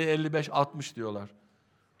 50, 55, 60 diyorlar.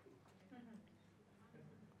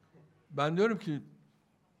 Ben diyorum ki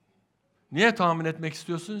niye tahmin etmek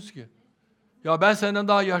istiyorsunuz ki? Ya ben senden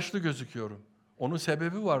daha yaşlı gözüküyorum. Onun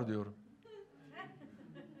sebebi var diyorum.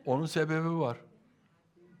 Onun sebebi var.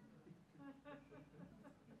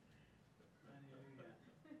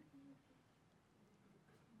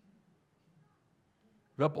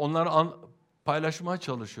 Ve onları paylaşmaya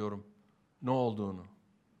çalışıyorum ne olduğunu.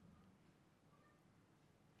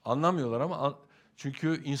 Anlamıyorlar ama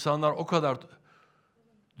çünkü insanlar o kadar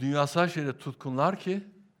dünyasal şeyde tutkunlar ki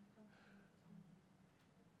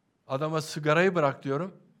adama sigarayı bırak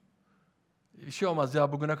diyorum. Bir şey olmaz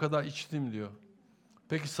ya bugüne kadar içtim diyor.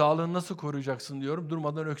 Peki sağlığını nasıl koruyacaksın diyorum.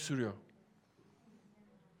 Durmadan öksürüyor.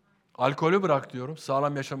 Alkolü bırak diyorum.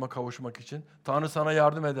 Sağlam yaşama kavuşmak için. Tanrı sana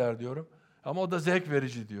yardım eder diyorum. Ama o da zevk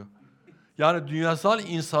verici diyor. Yani dünyasal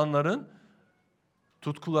insanların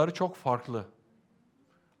tutkuları çok farklı.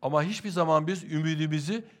 Ama hiçbir zaman biz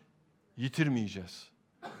ümidimizi yitirmeyeceğiz.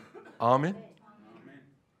 Amin.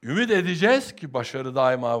 Ümit edeceğiz ki başarı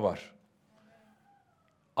daima var.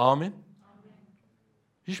 Amin.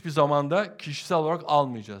 Hiçbir zamanda kişisel olarak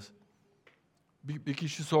almayacağız. Bir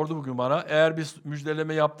kişi sordu bugün bana, eğer biz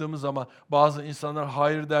müjdeleme yaptığımız zaman bazı insanlar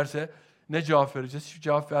hayır derse ne cevap vereceğiz? Hiç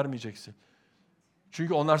cevap vermeyeceksin.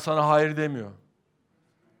 Çünkü onlar sana hayır demiyor.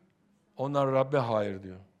 Onlar Rabbe hayır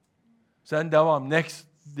diyor. Sen devam, next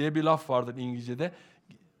diye bir laf vardır İngilizce'de.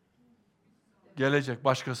 Gelecek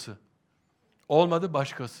başkası. Olmadı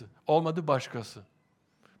başkası. Olmadı başkası.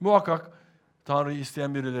 Muhakkak Tanrı'yı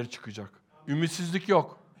isteyen birileri çıkacak. Ümitsizlik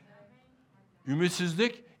yok.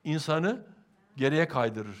 Ümitsizlik insanı geriye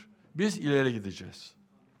kaydırır. Biz ileri gideceğiz.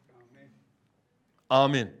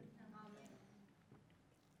 Amin.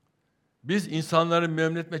 Biz insanların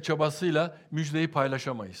memnun etme çabasıyla müjdeyi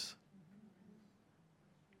paylaşamayız.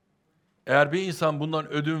 Eğer bir insan bundan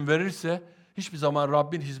ödün verirse hiçbir zaman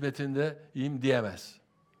Rabbin hizmetindeyim diyemez.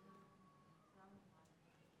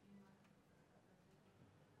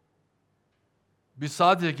 Biz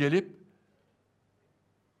sadece gelip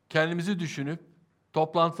kendimizi düşünüp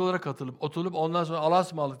toplantılara katılıp oturup ondan sonra Allah'a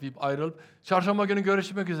ısmarladık deyip ayrılıp çarşamba günü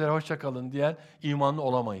görüşmek üzere hoşça kalın diyen imanlı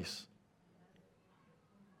olamayız.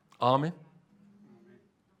 Amin.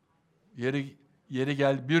 Yeri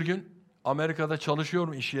geldi. Bir gün Amerika'da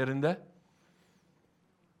çalışıyorum iş yerinde.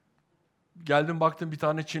 Geldim baktım bir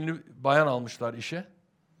tane Çinli bayan almışlar işe.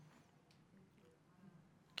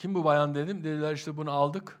 Kim bu bayan dedim. Dediler işte bunu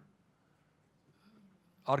aldık.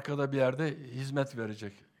 Arkada bir yerde hizmet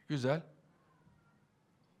verecek. Güzel.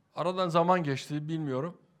 Aradan zaman geçti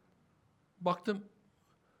bilmiyorum. Baktım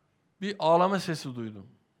bir ağlama sesi duydum.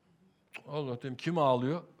 Allah dedim kim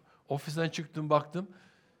ağlıyor? Ofisten çıktım baktım.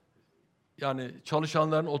 Yani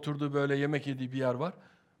çalışanların oturduğu böyle yemek yediği bir yer var.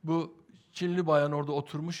 Bu Çinli bayan orada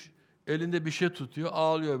oturmuş. Elinde bir şey tutuyor.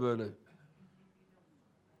 Ağlıyor böyle.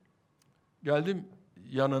 Geldim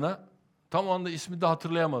yanına. Tam anda ismi de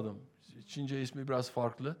hatırlayamadım. Çince ismi biraz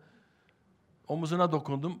farklı. Omuzuna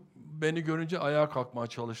dokundum. Beni görünce ayağa kalkmaya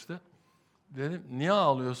çalıştı. Dedim, niye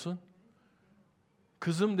ağlıyorsun?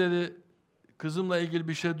 Kızım dedi, kızımla ilgili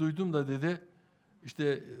bir şey duydum da dedi,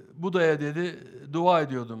 işte Buda'ya dedi, dua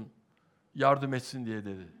ediyordum, yardım etsin diye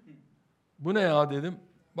dedi. Bu ne ya dedim.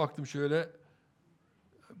 Baktım şöyle,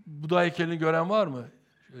 Buda heykelini gören var mı?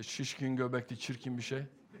 Şöyle şişkin, göbekli, çirkin bir şey.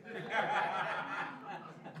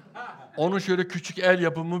 Onun şöyle küçük el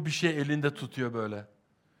yapımı bir şey elinde tutuyor böyle.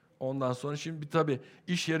 Ondan sonra şimdi tabii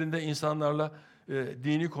iş yerinde insanlarla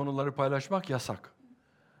dini konuları paylaşmak yasak.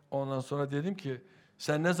 Ondan sonra dedim ki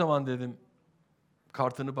sen ne zaman dedim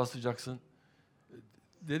kartını basacaksın?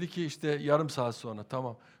 Dedi ki işte yarım saat sonra.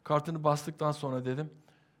 Tamam. Kartını bastıktan sonra dedim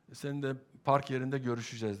senin de park yerinde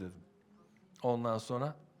görüşeceğiz dedim. Ondan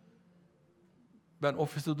sonra ben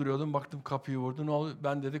ofiste duruyordum. Baktım kapıyı vurdu. Ne oldu?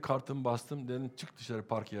 Ben dedi kartımı bastım. Dedim çık dışarı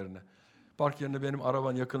park yerine. Park yerine benim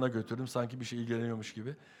arabanın yakına götürdüm. Sanki bir şey ilgileniyormuş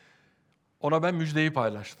gibi. Ona ben müjdeyi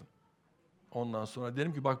paylaştım. Ondan sonra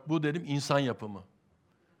dedim ki bak bu dedim insan yapımı.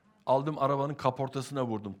 Aldım arabanın kaportasına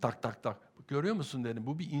vurdum. Tak tak tak. Görüyor musun dedim.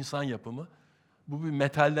 Bu bir insan yapımı. Bu bir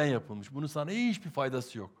metalden yapılmış. Bunun sana hiçbir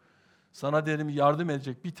faydası yok. Sana dedim yardım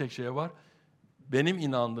edecek bir tek şey var. Benim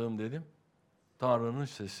inandığım dedim. Tanrı'nın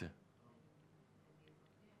sesi.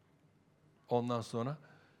 Ondan sonra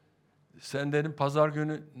sen dedim pazar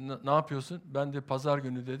günü ne yapıyorsun? Ben de pazar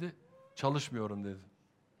günü dedi çalışmıyorum dedi.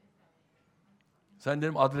 Sen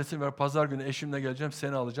dedim adresini ver pazar günü eşimle geleceğim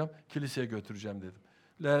seni alacağım kiliseye götüreceğim dedim.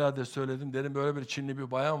 Leyla de söyledim dedim böyle bir Çinli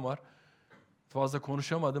bir bayan var. Fazla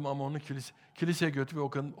konuşamadım ama onu kiliseye götürüp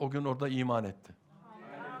o gün orada iman etti.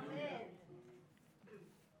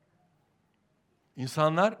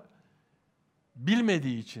 İnsanlar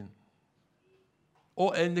bilmediği için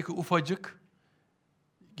o elindeki ufacık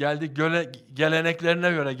geldi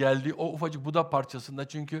geleneklerine göre geldi o ufacık Buda parçasında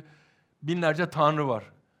çünkü binlerce tanrı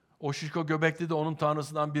var. O şişko göbekli de onun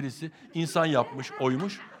tanrısından birisi insan yapmış,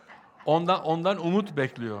 oymuş. Ondan umut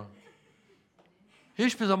bekliyor.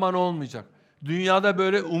 Hiçbir zaman olmayacak. Dünyada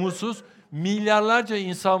böyle umutsuz milyarlarca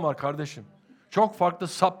insan var kardeşim. Çok farklı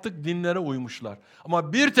saptık dinlere uymuşlar.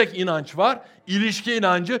 Ama bir tek inanç var, ilişki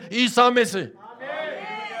inancı İsa Mesih.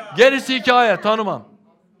 Amin. Gerisi hikaye, tanımam.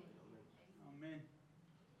 Amin.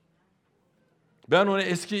 Ben onu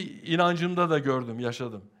eski inancımda da gördüm,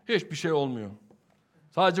 yaşadım. Hiçbir şey olmuyor.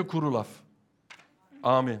 Sadece kuru laf.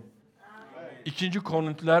 Amin. 2.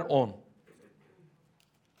 Korintiler 10.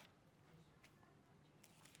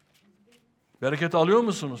 Bereket alıyor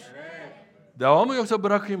musunuz? Evet. Devam mı yoksa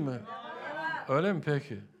bırakayım mı? Evet. Öyle mi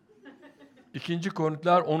peki? 2.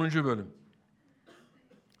 Korintiler 10. bölüm.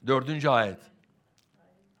 4. ayet.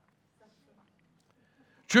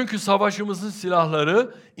 Çünkü savaşımızın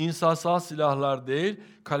silahları insansal silahlar değil,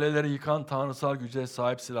 kaleleri yıkan tanrısal güce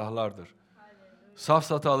sahip silahlardır.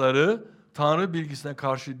 Safsataları Tanrı bilgisine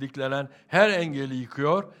karşı diklenen her engeli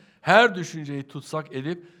yıkıyor, her düşünceyi tutsak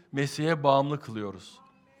edip Mesih'e bağımlı kılıyoruz.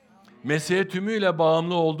 Mesih'e tümüyle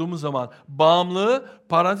bağımlı olduğumuz zaman, bağımlılığı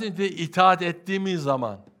parantez içinde itaat ettiğimiz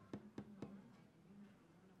zaman,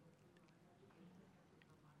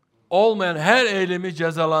 olmayan her eylemi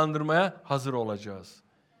cezalandırmaya hazır olacağız.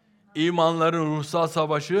 İmanların ruhsal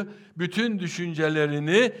savaşı bütün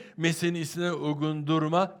düşüncelerini Mesih'in ismine uygun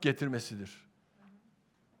duruma getirmesidir.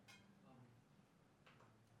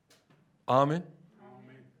 Amin.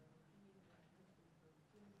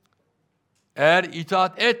 Eğer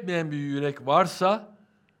itaat etmeyen bir yürek varsa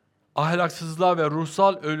ahlaksızlığa ve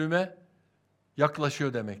ruhsal ölüme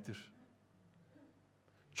yaklaşıyor demektir.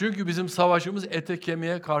 Çünkü bizim savaşımız ete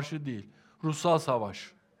kemiğe karşı değil. Ruhsal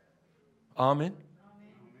savaş. Amin.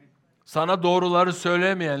 Sana doğruları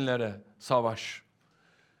söylemeyenlere savaş.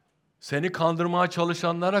 Seni kandırmaya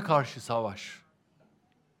çalışanlara karşı savaş.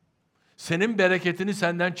 Senin bereketini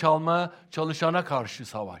senden çalmaya çalışana karşı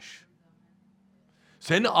savaş.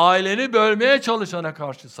 Seni aileni bölmeye çalışana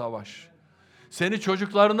karşı savaş. Seni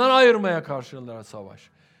çocuklarından ayırmaya karşılara savaş.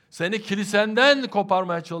 Seni kilisenden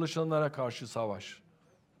koparmaya çalışanlara karşı savaş.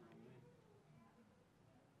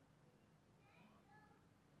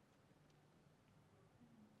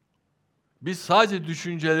 Biz sadece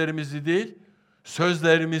düşüncelerimizi değil,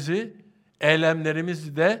 sözlerimizi,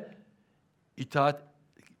 eylemlerimizi de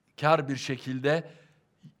itaatkar bir şekilde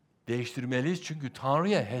değiştirmeliyiz. Çünkü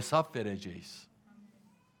Tanrı'ya hesap vereceğiz.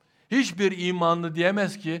 Hiçbir imanlı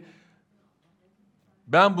diyemez ki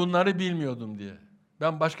ben bunları bilmiyordum diye.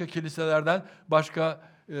 Ben başka kiliselerden, başka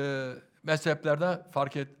mezheplerden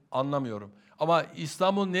anlamıyorum. Ama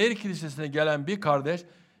İstanbul Nehir Kilisesi'ne gelen bir kardeş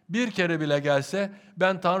bir kere bile gelse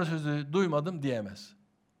ben Tanrı sözü duymadım diyemez.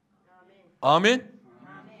 Amin. Amin.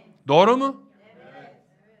 Doğru mu? Evet.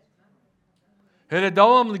 Hele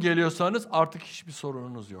devamlı geliyorsanız artık hiçbir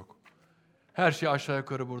sorununuz yok. Her şeyi aşağı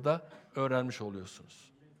yukarı burada öğrenmiş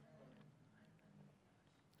oluyorsunuz.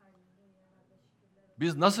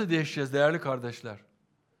 Biz nasıl değişeceğiz değerli kardeşler?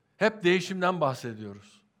 Hep değişimden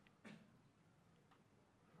bahsediyoruz.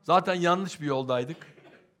 Zaten yanlış bir yoldaydık.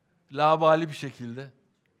 Laubali bir şekilde.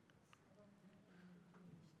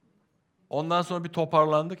 Ondan sonra bir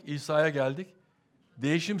toparlandık. İsa'ya geldik.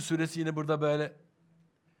 Değişim süresi yine burada böyle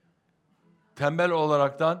tembel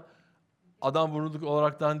olaraktan, adam vurulduk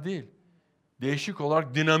olaraktan değil. Değişik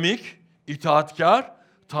olarak dinamik, itaatkar,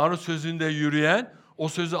 Tanrı sözünde yürüyen, o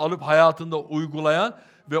sözü alıp hayatında uygulayan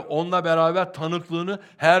ve onunla beraber tanıklığını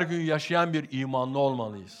her gün yaşayan bir imanlı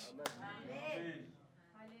olmalıyız.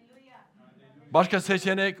 Başka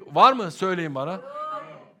seçenek var mı? Söyleyin bana.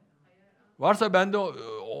 Varsa ben de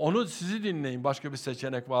onu sizi dinleyin. Başka bir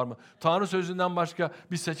seçenek var mı? Tanrı sözünden başka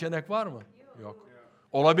bir seçenek var mı? Yok.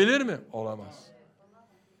 Olabilir mi? Olamaz.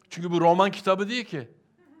 Çünkü bu roman kitabı değil ki.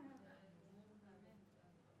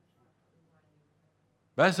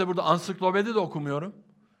 Ben size burada ansiklopedi de okumuyorum.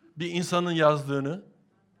 Bir insanın yazdığını.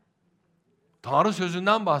 Tanrı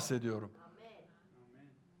sözünden bahsediyorum.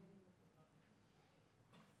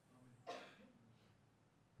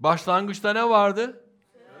 Başlangıçta ne vardı?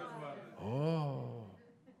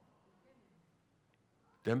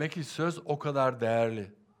 Demek ki söz o kadar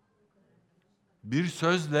değerli. Bir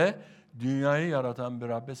sözle dünyayı yaratan bir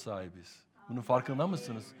Rab'be sahibiz. Bunun farkında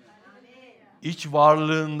mısınız? İç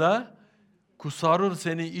varlığında, kusarır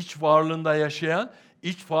seni iç varlığında yaşayan,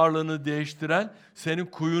 iç varlığını değiştiren, senin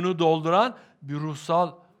kuyunu dolduran bir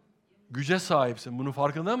ruhsal güce sahipsin. Bunun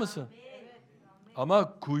farkında mısın?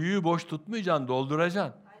 Ama kuyuyu boş tutmayacaksın,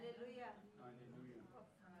 dolduracaksın.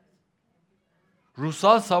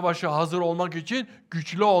 Ruhsal savaşa hazır olmak için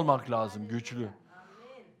güçlü olmak lazım, güçlü.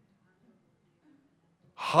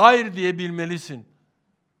 Hayır diyebilmelisin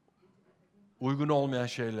uygun olmayan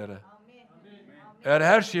şeylere. Eğer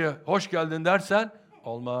her şeye hoş geldin dersen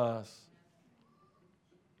olmaz.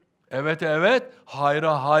 Evet evet,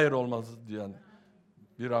 hayra hayır olmaz diyen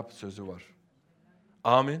bir Rab sözü var.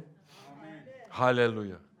 Amin.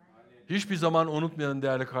 Haleluya. Hiçbir zaman unutmayalım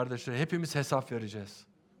değerli kardeşler. Hepimiz hesap vereceğiz.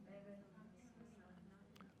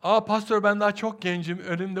 Pastör ben daha çok gencim.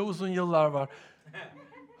 Önümde uzun yıllar var.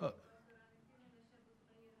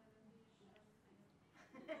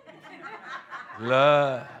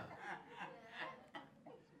 La.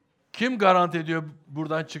 Kim garanti ediyor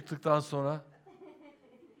buradan çıktıktan sonra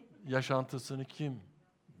yaşantısını kim?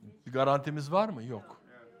 Bir garantimiz var mı? Yok.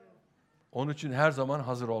 Onun için her zaman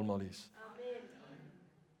hazır olmalıyız.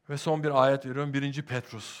 Ve son bir ayet veriyorum. 1.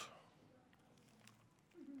 Petrus.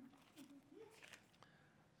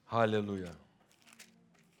 Haleluya.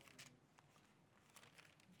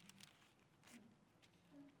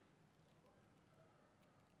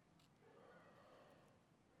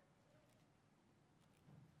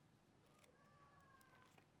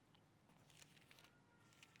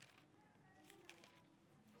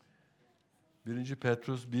 Birinci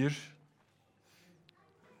Petrus 1,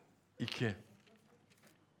 2.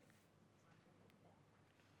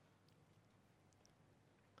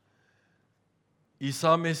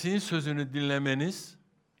 İsa Mesih'in sözünü dinlemeniz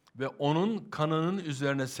ve onun kanının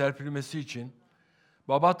üzerine serpilmesi için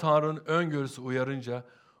Baba Tanrı'nın öngörüsü uyarınca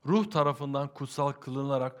ruh tarafından kutsal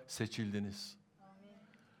kılınarak seçildiniz.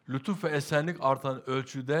 Lütuf ve esenlik artan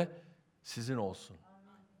ölçüde sizin olsun.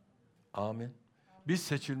 Amin. Biz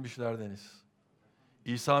seçilmişlerdeniz.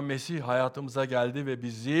 İsa Mesih hayatımıza geldi ve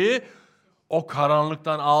bizi o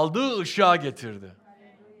karanlıktan aldığı ışığa getirdi.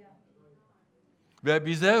 Ve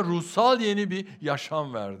bize ruhsal yeni bir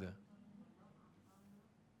yaşam verdi.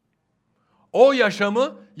 O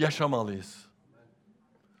yaşamı yaşamalıyız.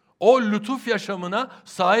 O lütuf yaşamına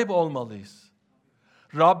sahip olmalıyız.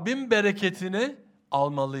 Rabbin bereketini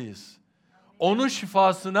almalıyız. Onun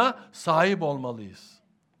şifasına sahip olmalıyız.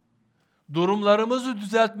 Durumlarımızı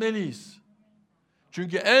düzeltmeliyiz.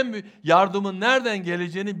 Çünkü en büyük yardımın nereden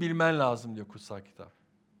geleceğini bilmen lazım diyor kutsal kitap.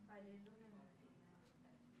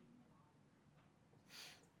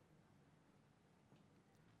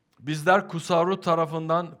 Bizler kutsal ruh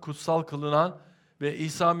tarafından kutsal kılınan ve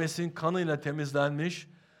İsa Mesih'in kanıyla temizlenmiş,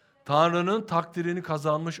 Tanrı'nın takdirini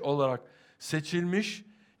kazanmış olarak seçilmiş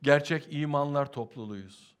gerçek imanlar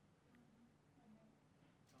topluluğuyuz.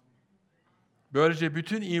 Böylece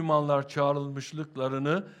bütün imanlar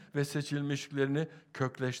çağrılmışlıklarını ve seçilmişliklerini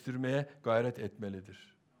kökleştirmeye gayret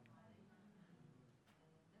etmelidir.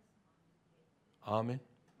 Amin.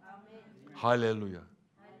 Amin. Haleluya.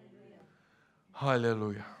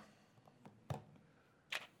 Haleluya.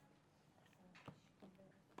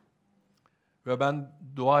 Ve ben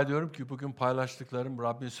dua ediyorum ki bugün paylaştıklarım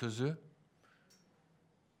Rabbin sözü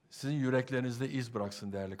sizin yüreklerinizde iz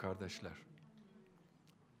bıraksın değerli kardeşler.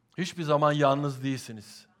 Hiçbir zaman yalnız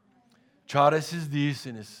değilsiniz. Çaresiz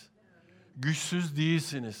değilsiniz. Güçsüz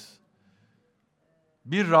değilsiniz.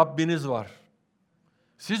 Bir Rabbiniz var.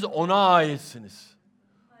 Siz ona aitsiniz.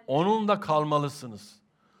 Onunla kalmalısınız.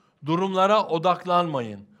 Durumlara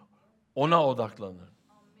odaklanmayın. Ona odaklanın.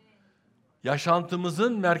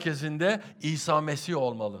 Yaşantımızın merkezinde İsa Mesih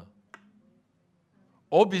olmalı.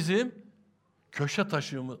 O bizim köşe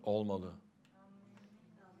taşımız olmalı.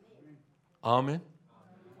 Amin.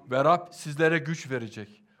 Ve Rab sizlere güç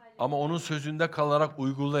verecek. Ama onun sözünde kalarak,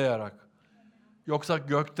 uygulayarak. Yoksa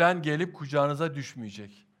gökten gelip kucağınıza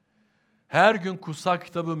düşmeyecek. Her gün kutsal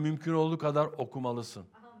kitabı mümkün olduğu kadar okumalısın.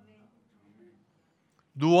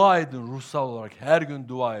 Dua edin ruhsal olarak. Her gün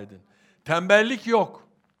dua edin. Tembellik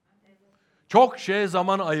yok. Çok şeye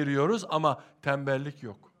zaman ayırıyoruz ama tembellik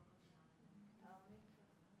yok.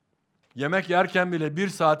 Yemek yerken bile 1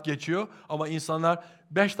 saat geçiyor ama insanlar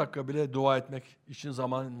 5 dakika bile dua etmek için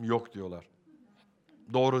zamanım yok diyorlar.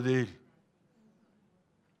 Doğru değil.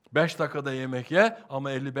 5 dakikada yemek ye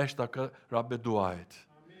ama 55 dakika Rabbe dua et.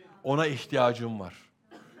 Ona ihtiyacım var.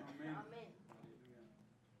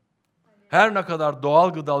 Her ne kadar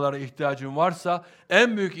doğal gıdalara ihtiyacım varsa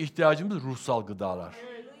en büyük ihtiyacımız ruhsal gıdalar.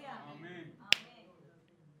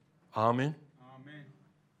 Amin.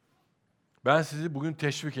 Ben sizi bugün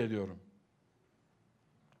teşvik ediyorum.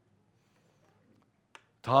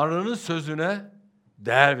 Tanrı'nın sözüne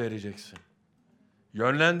değer vereceksin.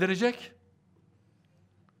 Yönlendirecek,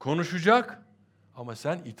 konuşacak ama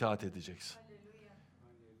sen itaat edeceksin.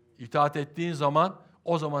 İtaat ettiğin zaman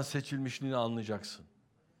o zaman seçilmişliğini anlayacaksın.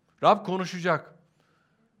 Rab konuşacak.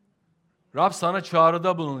 Rab sana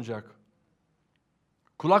çağrıda bulunacak.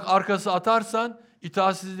 Kulak arkası atarsan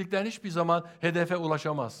itaatsizlikten hiçbir zaman hedefe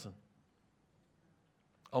ulaşamazsın.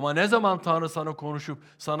 Ama ne zaman Tanrı sana konuşup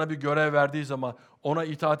sana bir görev verdiği zaman ona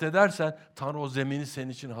itaat edersen Tanrı o zemini senin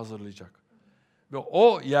için hazırlayacak. Ve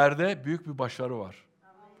o yerde büyük bir başarı var.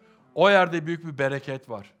 O yerde büyük bir bereket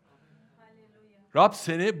var. Rab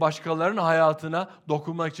seni başkalarının hayatına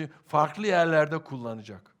dokunmak için farklı yerlerde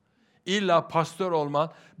kullanacak. İlla pastör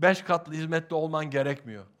olman, 5 katlı hizmette olman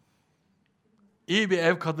gerekmiyor. İyi bir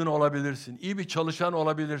ev kadını olabilirsin, iyi bir çalışan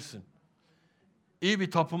olabilirsin. İyi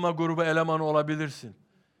bir tapınma grubu elemanı olabilirsin.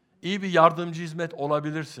 İyi bir yardımcı hizmet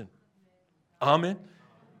olabilirsin. Amin.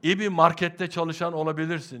 İyi bir markette çalışan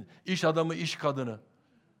olabilirsin. İş adamı, iş kadını.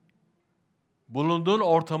 Bulunduğun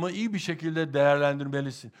ortamı iyi bir şekilde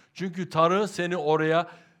değerlendirmelisin. Çünkü Tanrı seni oraya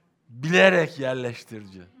bilerek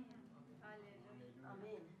yerleştirdi.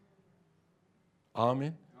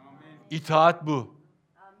 Amin. İtaat bu.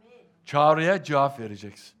 Çağrıya cevap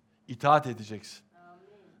vereceksin. İtaat edeceksin.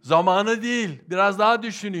 Zamanı değil. Biraz daha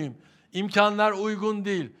düşüneyim. İmkanlar uygun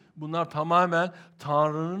değil. Bunlar tamamen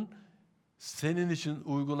Tanrı'nın senin için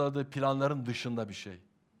uyguladığı planların dışında bir şey.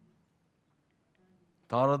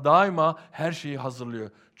 Tanrı daima her şeyi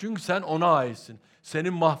hazırlıyor. Çünkü sen ona aitsin.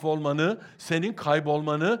 Senin mahvolmanı, senin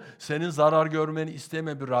kaybolmanı, senin zarar görmeni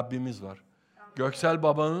istemeyen bir Rabbimiz var. Göksel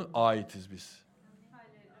Baba'na aitiz biz.